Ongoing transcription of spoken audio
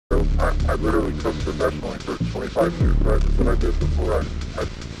I literally cooked professionally for 25 years, right? That's what I did before I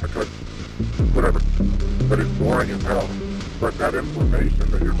cooked, whatever. But it's boring as hell. But that inflammation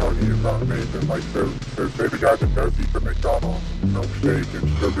that you're talking about, Nathan, like, so say the guy that does eat the McDonald's milkshake and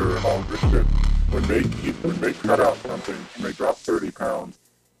sugar and all this shit, when they cut out something and they drop 30 pounds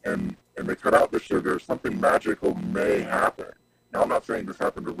and they cut out the sugar, something magical may happen. Now, I'm not saying this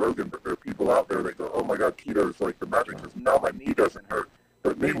happened to Rogan, but there are people out there that go, oh my God, keto is like the magic, because now my knee doesn't hurt.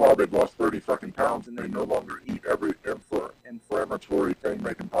 But meanwhile, they've lost 30 fucking pounds and they no longer eat every inflammatory thing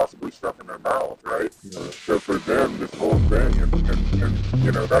they can possibly stuff in their mouth, right? Yeah. So for them, this whole thing, and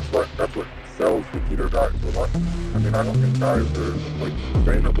you know, that's what sells the keto diet so much. I mean, I don't think diets are like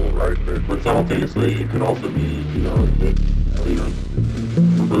sustainable, right? But simultaneously, it can also be, you know,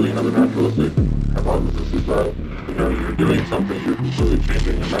 really another naturalistic hypothesis is that, you know, you're doing something, you're completely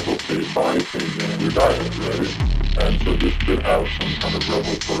changing your mental state by changing your diet, right? And so this could have some kind of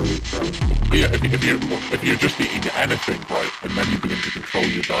revelatory effect. Yeah, if you're just eating anything, right, and then you begin to control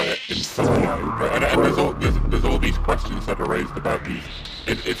your diet in some way, right? And there's all these questions that are raised about these.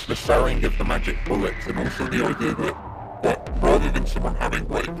 It's the selling of the magic bullets, and also the idea that rather than someone having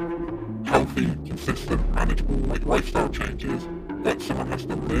like healthy, consistent, manageable like lifestyle changes, that someone has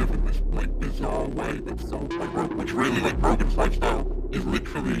to live in this like bizarre way that's so like, which really like Rogan's lifestyle is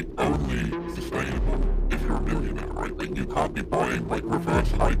literally only sustainable if you're a millionaire, right? Like you can't be buying like reverse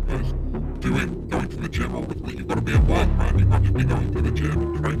hypers, going to the gym all the time. You've got to be a work man. You can't just be going to the gym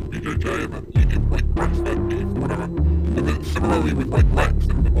and training BJJ and then eating like grass-fed beef or whatever. And then similarly with like Lex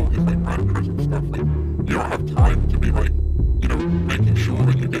and all his like mantras and stuff, like you don't have time to be like, you know, making sure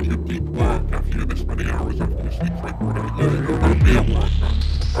that you get your deep work after you're this many hours after your sleep cycle, whatever. You've got to be a work man.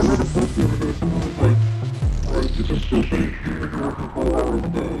 I read a book the other day, someone was like, right, you can still be, even if you're working 4 hours a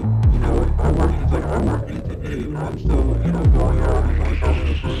day, you know, like, I work 8 to 8, and I'm still, you know, going out and like having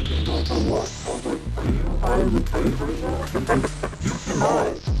a drink and going for work. I was like, are you tired of paying for yourself? You cannot.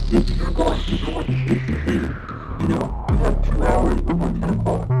 If you're going to do like 8 to 8, you know, you have 2 hours before 10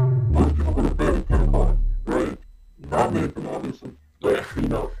 o'clock. Most people go to bed at 10 o'clock, right? Not Nathan, obviously. But, you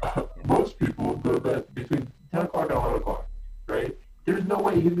know, most people go to bed between 10 o'clock and 11 o'clock, right? There's no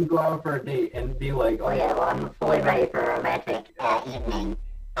way you can go out for a date and be like, oh yeah, well, I'm fully ready for a romantic evening.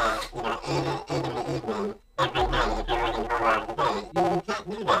 You know, in the evening, every night, if you're ready for a day, you can't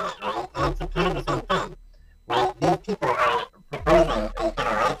do that, right? And it's kind of the same thing, right? These people are proposing a kind of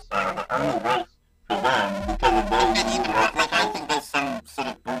lifestyle that only works for them because of those. Like, I think there's some sort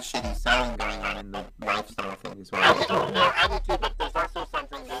of bullshitty selling going on in the lifestyle thing as well. I do too, but there's also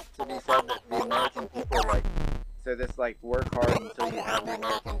something to be said that the American people like. So this like work hard until you have the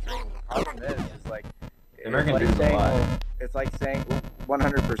American dream. The problem is like American dream is a lie. It's like saying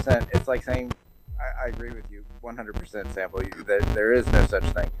 100%. It's like saying I agree with you 100%, Sample. There is no such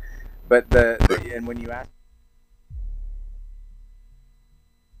thing. But and when you ask